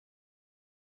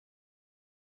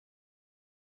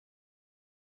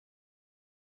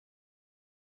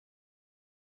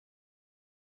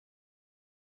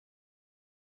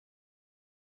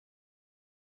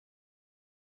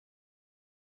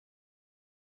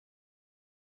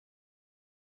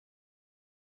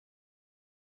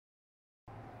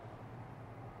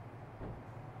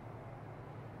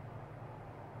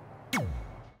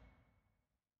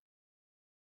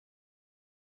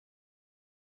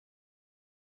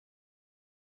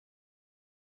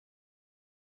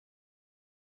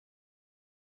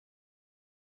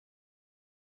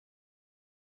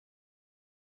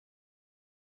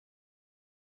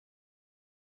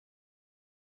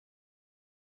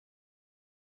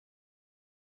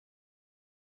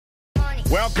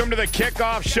Welcome to the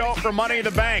kickoff show for Money in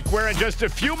the Bank, where in just a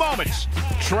few moments,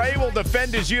 Trey will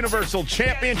defend his Universal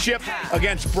Championship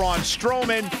against Braun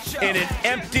Strowman in an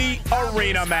empty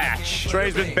arena match.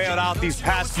 Trey's been bailed out these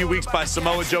past few weeks by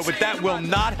Samoa Joe, but that will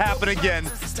not happen again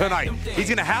tonight. He's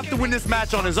going to have to win this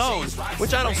match on his own,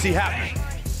 which I don't see happening.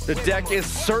 The deck is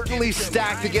certainly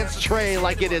stacked against Trey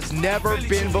like it has never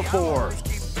been before.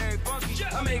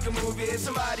 I make a movie, it's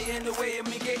somebody in the way of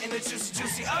me getting the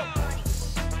juicy.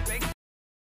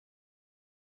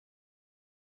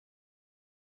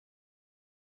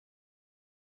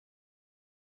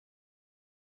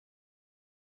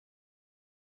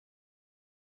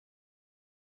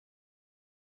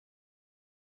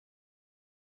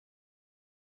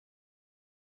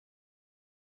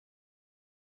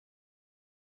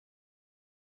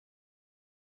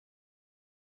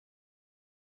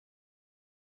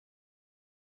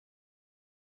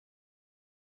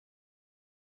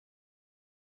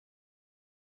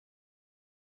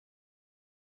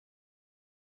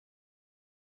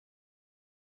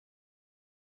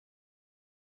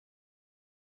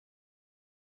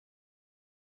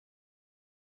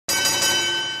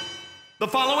 The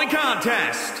following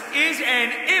contest is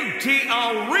an empty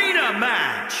arena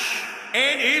match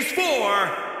and is for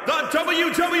the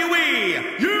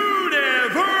WWE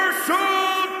Universal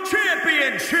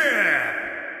Championship.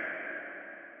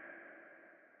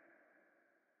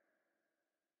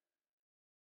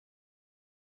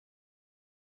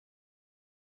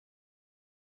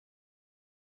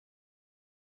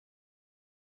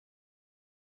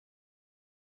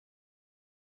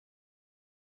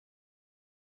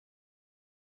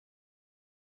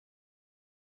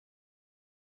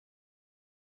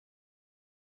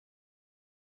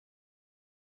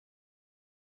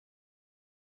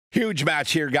 Huge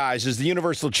match here, guys, as the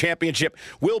Universal Championship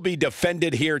will be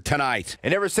defended here tonight.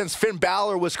 And ever since Finn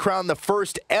Balor was crowned the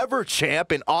first ever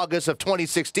champ in August of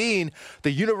 2016,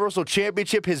 the Universal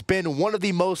Championship has been one of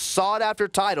the most sought-after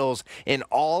titles in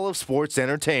all of sports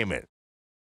entertainment.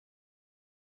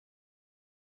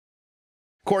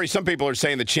 Corey, some people are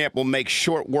saying the champ will make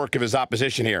short work of his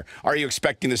opposition here. Are you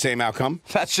expecting the same outcome?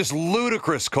 That's just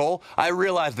ludicrous, Cole. I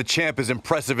realize the champ is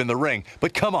impressive in the ring,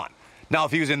 but come on. Now,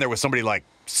 if he was in there with somebody like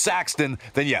Saxton,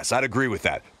 then yes, I'd agree with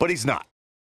that. But he's not.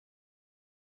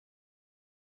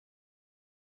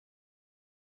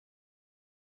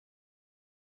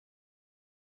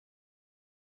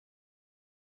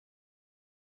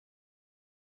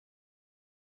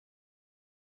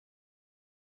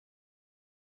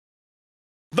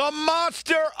 The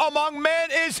monster among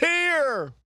men is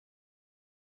here!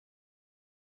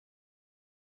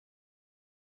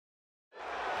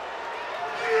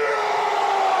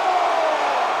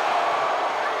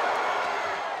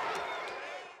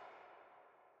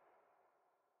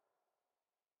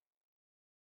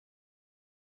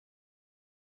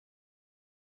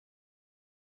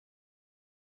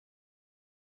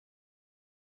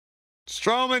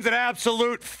 Strowman's an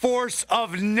absolute force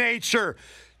of nature.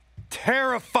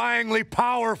 Terrifyingly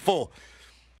powerful.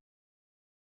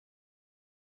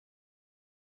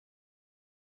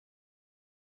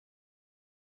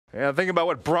 Yeah, think about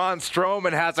what Braun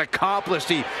Strowman has accomplished.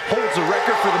 He holds the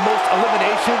record for the most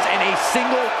eliminations in a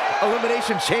single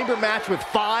elimination chamber match with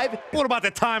 5. What about the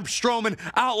time Strowman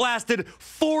outlasted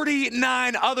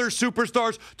 49 other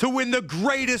superstars to win the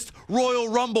greatest Royal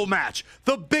Rumble match,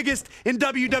 the biggest in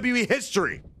WWE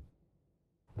history?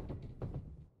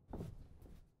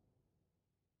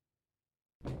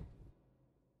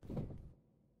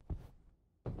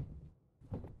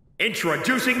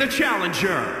 Introducing the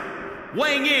challenger,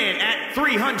 weighing in at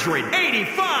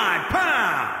 385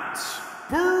 pounds,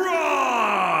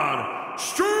 Braun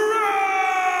Strowman!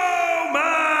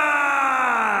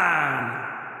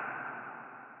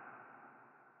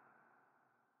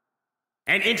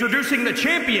 And introducing the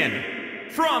champion,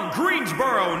 from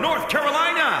Greensboro, North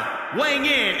Carolina, weighing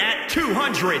in at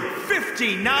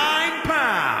 259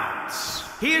 pounds.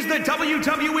 He is the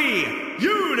WWE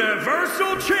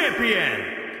Universal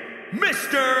Champion,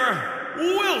 Mr.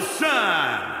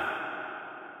 Wilson.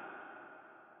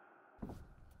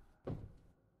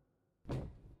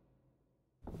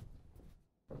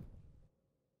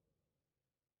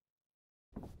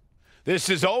 This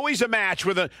is always a match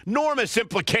with enormous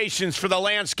implications for the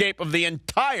landscape of the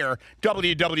entire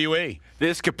WWE.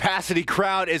 This capacity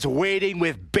crowd is waiting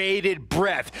with bated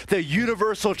breath. The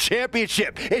Universal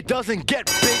Championship. It doesn't get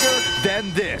bigger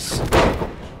than this.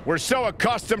 We're so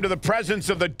accustomed to the presence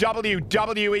of the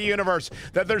WWE Universe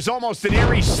that there's almost an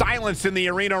eerie silence in the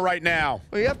arena right now.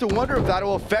 Well, you have to wonder if that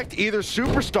will affect either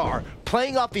superstar.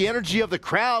 Playing off the energy of the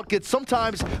crowd could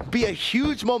sometimes be a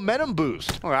huge momentum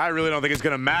boost. Well, I really don't think it's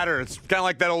going to matter. It's kind of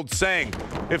like that old saying.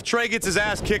 If Trey gets his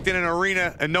ass kicked in an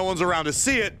arena and no one's around to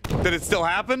see it, did it still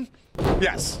happen?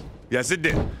 Yes. Yes, it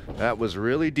did. That was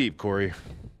really deep, Corey.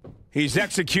 He's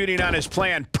executing on his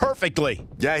plan perfectly.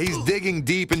 Yeah, he's digging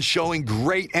deep and showing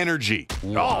great energy.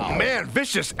 Wow. Oh, man,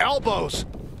 vicious elbows.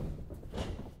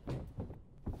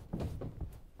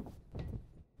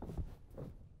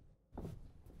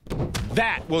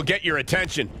 That will get your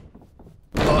attention.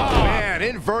 Oh, man,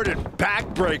 inverted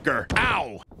backbreaker.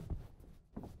 Ow!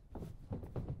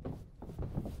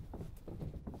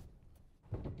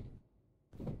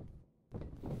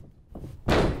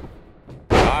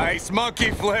 Nice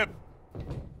monkey flip.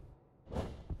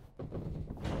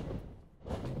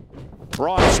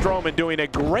 Braun Strowman doing a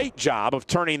great job of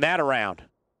turning that around.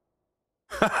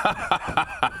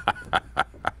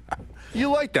 You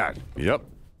like that? Yep.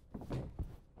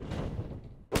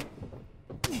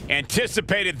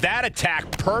 Anticipated that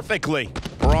attack perfectly.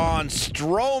 Braun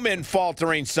Strowman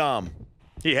faltering some.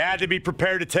 He had to be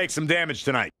prepared to take some damage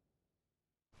tonight.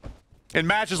 In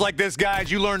matches like this, guys,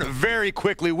 you learn very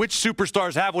quickly which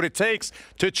superstars have what it takes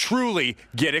to truly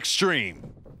get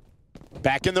extreme.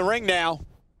 Back in the ring now.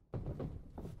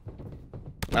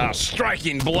 A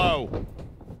striking blow.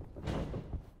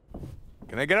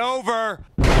 Can they get over?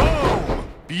 Boom!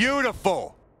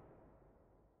 Beautiful.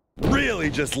 Really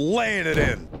just laying it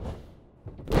in.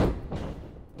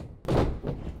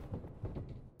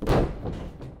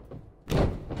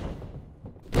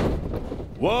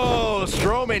 Whoa,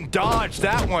 Strowman dodged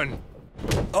that one.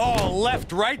 Oh,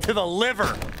 left right to the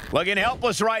liver. Looking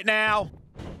helpless right now.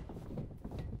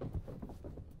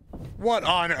 What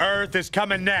on earth is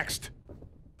coming next?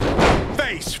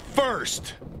 Face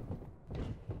first.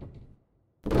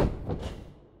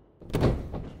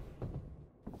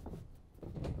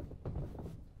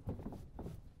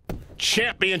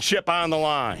 Championship on the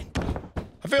line.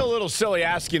 I feel a little silly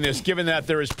asking this, given that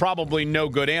there is probably no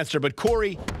good answer, but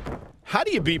Corey, how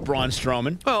do you beat Braun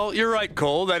Strowman? Well, you're right,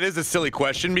 Cole. That is a silly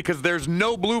question because there's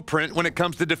no blueprint when it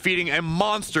comes to defeating a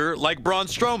monster like Braun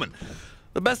Strowman.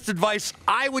 The best advice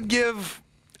I would give,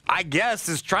 I guess,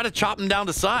 is try to chop him down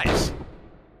to size.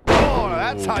 Oh,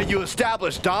 that's how you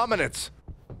establish dominance.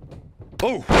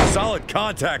 Oh, solid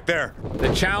contact there.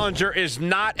 The challenger is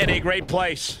not in a great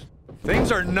place.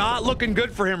 Things are not looking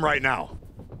good for him right now.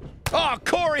 Oh,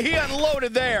 Corey, he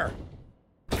unloaded there.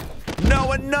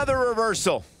 No, another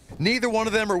reversal. Neither one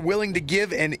of them are willing to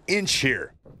give an inch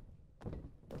here.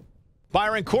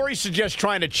 Byron, Corey suggests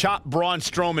trying to chop Braun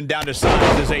Strowman down to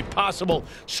size as a possible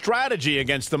strategy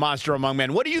against the monster among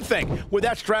men. What do you think? Would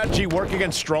that strategy work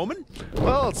against Strowman?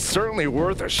 Well, it's certainly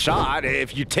worth a shot.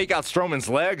 If you take out Strowman's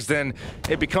legs, then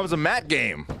it becomes a mat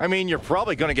game. I mean, you're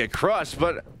probably going to get crushed,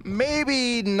 but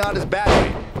maybe not as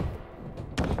badly.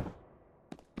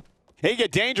 It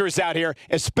get dangerous out here,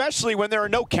 especially when there are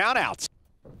no countouts.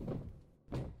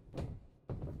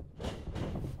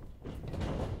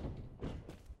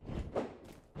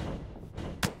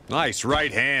 Nice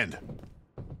right hand.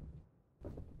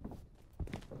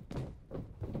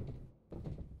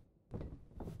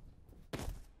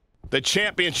 The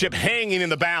championship hanging in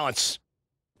the balance.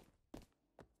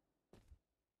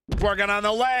 Working on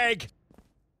the leg.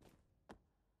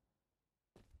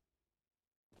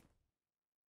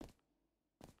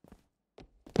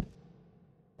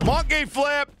 Monkey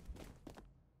flip.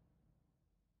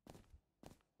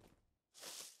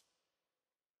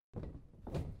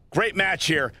 Great match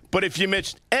here, but if you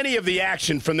missed any of the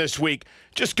action from this week,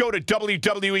 just go to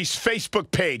WWE's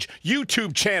Facebook page,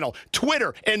 YouTube channel,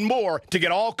 Twitter, and more to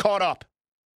get all caught up.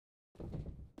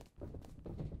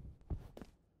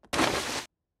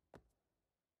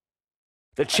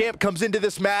 The champ comes into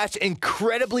this match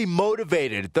incredibly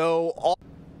motivated, though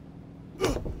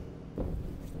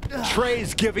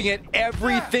Trey's giving it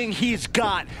everything he's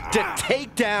got to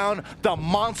take down the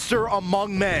monster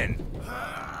among men.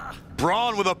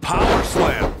 Braun with a power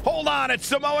slam. Hold on, it's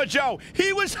Samoa Joe.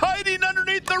 He was hiding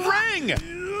underneath the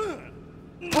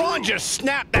ring. Braun just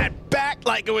snapped that back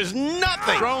like it was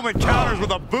nothing. Strowman counters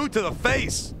with a boot to the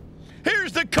face.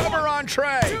 Here's the cover on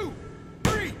Trey. 2,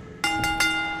 3.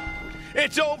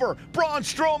 It's over. Braun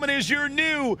Strowman is your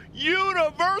new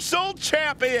Universal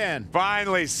Champion.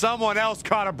 Finally, someone else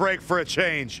caught a break for a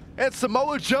change. And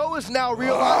Samoa Joe is now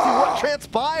realizing what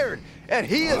transpired, and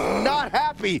he is not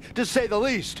happy, to say the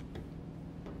least.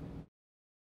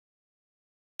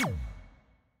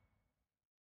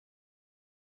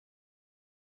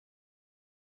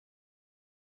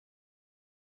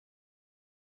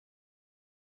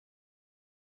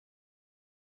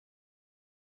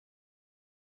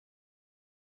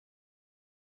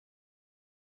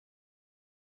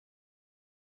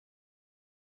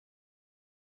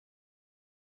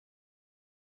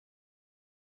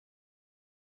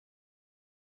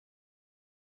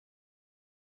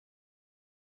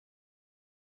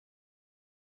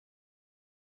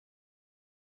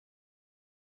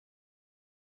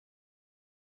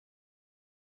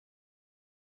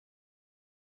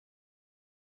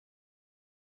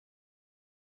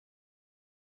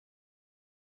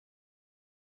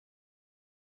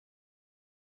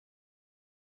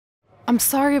 I'm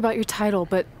sorry about your title,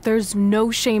 but there's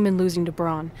no shame in losing to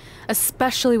Braun,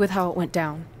 especially with how it went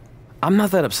down. I'm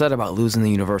not that upset about losing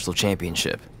the Universal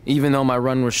Championship. Even though my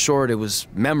run was short, it was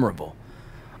memorable.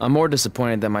 I'm more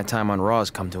disappointed that my time on Raw has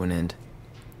come to an end.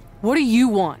 What do you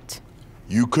want?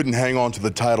 You couldn't hang on to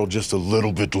the title just a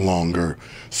little bit longer,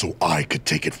 so I could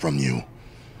take it from you.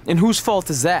 And whose fault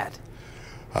is that?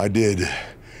 I did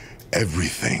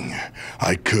everything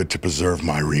I could to preserve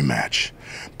my rematch,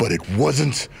 but it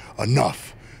wasn't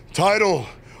enough. Title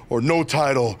or no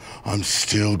title, I'm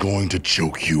still going to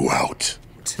choke you out.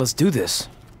 Let's do this.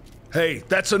 Hey,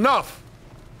 that's enough.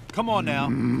 Come on now.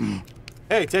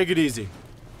 Hey, take it easy.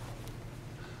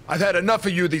 I've had enough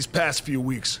of you these past few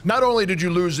weeks. Not only did you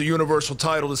lose the Universal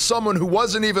title to someone who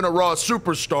wasn't even a Raw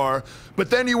superstar, but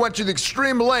then you went to the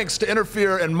extreme lengths to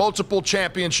interfere in multiple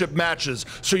championship matches,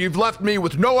 so you've left me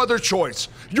with no other choice.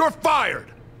 You're fired!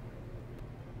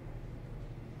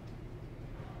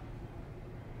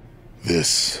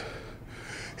 This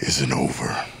isn't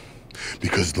over,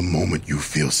 because the moment you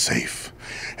feel safe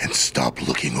and stop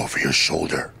looking over your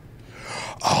shoulder,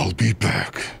 I'll be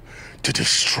back to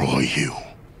destroy you.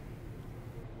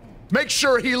 Make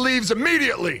sure he leaves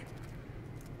immediately!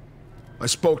 I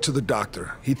spoke to the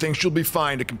doctor. He thinks you'll be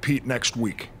fine to compete next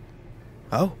week.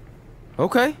 Oh,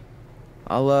 okay.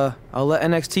 I'll let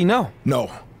NXT know. No,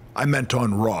 I meant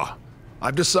on Raw.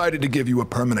 I've decided to give you a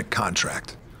permanent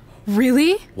contract.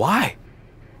 Really? Why?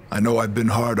 I know I've been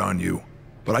hard on you,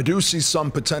 but I do see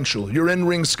some potential. Your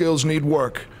in-ring skills need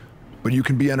work, but you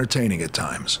can be entertaining at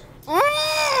times.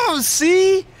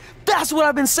 See? That's what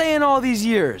I've been saying all these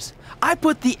years. I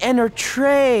put the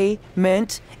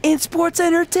entertainment in sports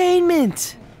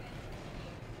entertainment.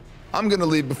 I'm gonna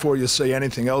leave before you say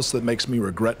anything else that makes me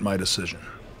regret my decision.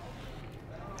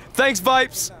 Thanks,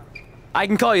 Vipes. I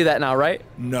can call you that now, right?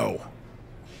 No.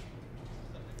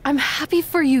 I'm happy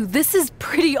for you. This is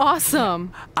pretty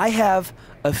awesome. I have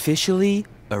officially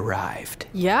arrived.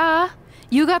 Yeah,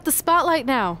 you got the spotlight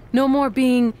now. No more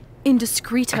being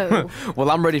indiscreto.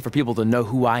 Well, I'm ready for people to know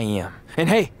who I am. And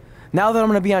hey, now that I'm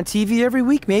gonna be on TV every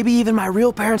week, maybe even my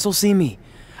real parents will see me.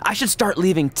 I should start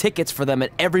leaving tickets for them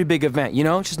at every big event, you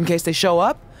know, just in case they show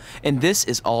up. And this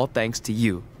is all thanks to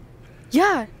you.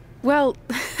 Yeah, well,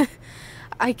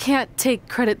 I can't take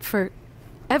credit for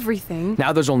everything.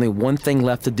 Now there's only one thing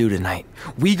left to do tonight.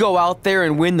 We go out there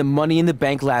and win the Money in the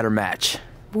Bank ladder match.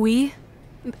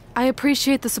 I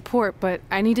appreciate the support, but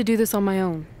I need to do this on my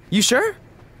own. You sure?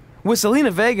 With Selena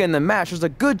Vega in the match, there's a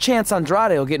good chance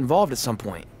Andrade will get involved at some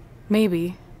point.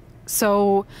 Maybe.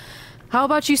 So, how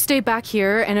about you stay back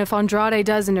here, and if Andrade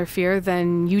does interfere,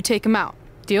 then you take him out.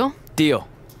 Deal? Deal.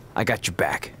 I got your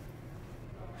back.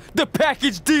 The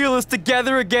package deal is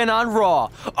together again on Raw.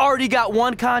 Already got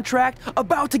one contract,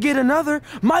 about to get another,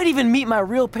 might even meet my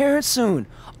real parents soon.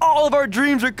 All of our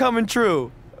dreams are coming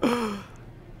true. Well,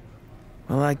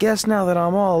 I guess now that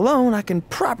I'm all alone, I can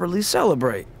properly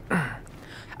celebrate.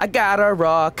 I got a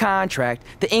Raw contract.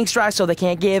 The ink's dry so they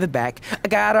can't give it back. I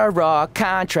got a Raw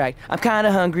contract. I'm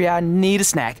kinda hungry, I need a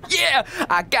snack. Yeah!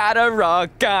 I got a Raw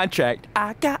contract.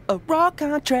 I got a Raw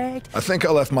contract. I think I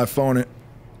left my phone in...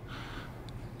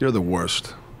 You're the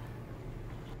worst.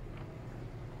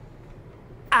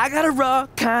 I got a Raw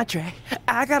contract.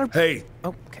 I got a... Hey!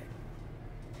 Oh, okay.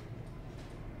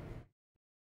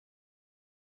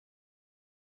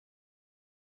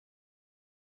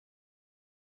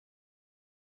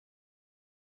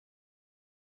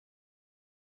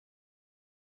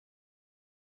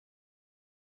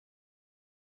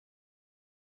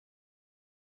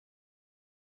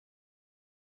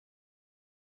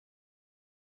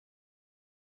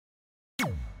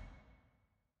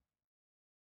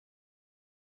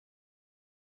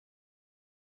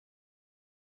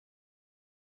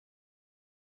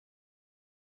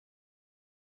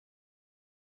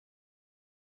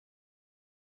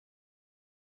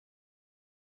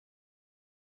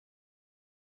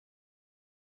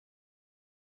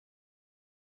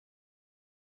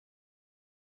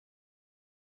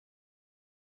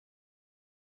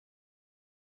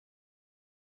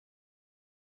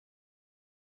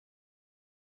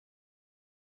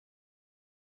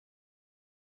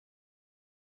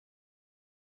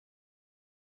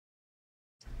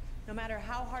 No matter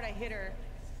how hard I hit her,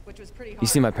 which was pretty hard. You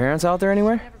see my parents out there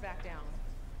anywhere? Never back down.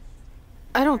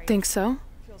 I don't think so.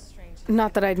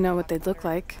 Not that I'd know what they'd look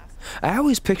like. I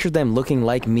always pictured them looking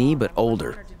like me, but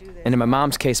older. And in my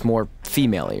mom's case, more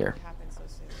female-ier.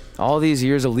 All these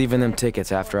years of leaving them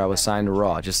tickets after I was signed to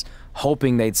Raw, just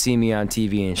hoping they'd see me on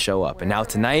TV and show up. And now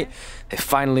tonight, they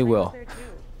finally will.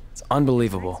 It's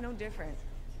unbelievable. It's no different.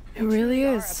 It really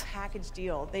is. A package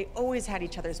deal. They always had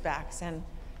each other's backs, and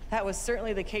That was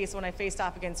certainly the case when I faced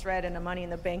off against Red in a Money in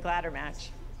the Bank ladder match.